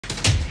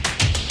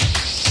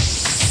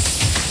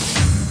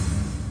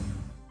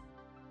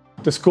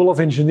The School of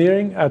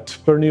Engineering at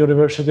Bern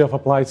University of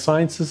Applied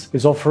Sciences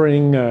is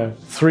offering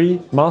 3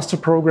 master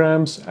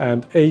programs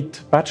and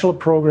 8 bachelor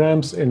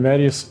programs in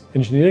various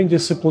engineering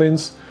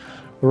disciplines.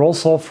 We're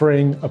also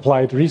offering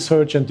applied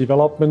research and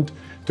development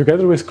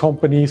together with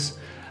companies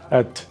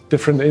at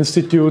different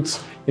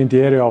institutes in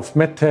the area of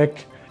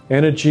medtech,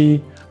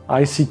 energy,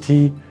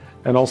 ICT,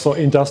 and also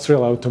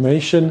industrial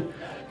automation.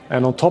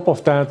 And on top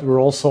of that, we're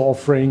also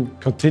offering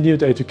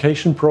continued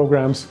education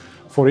programs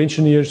for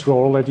engineers who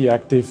are already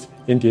active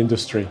in the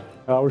industry.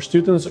 Our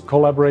students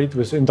collaborate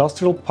with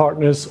industrial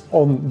partners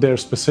on their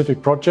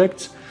specific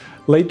projects.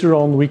 Later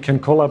on, we can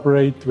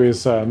collaborate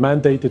with a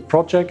mandated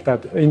project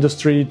that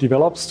industry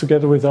develops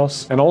together with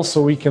us. And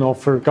also we can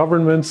offer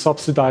government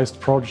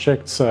subsidized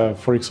projects,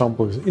 for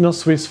example, with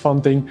InnoSwiss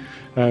funding,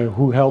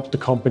 who help the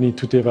company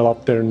to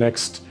develop their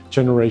next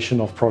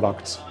generation of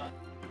products.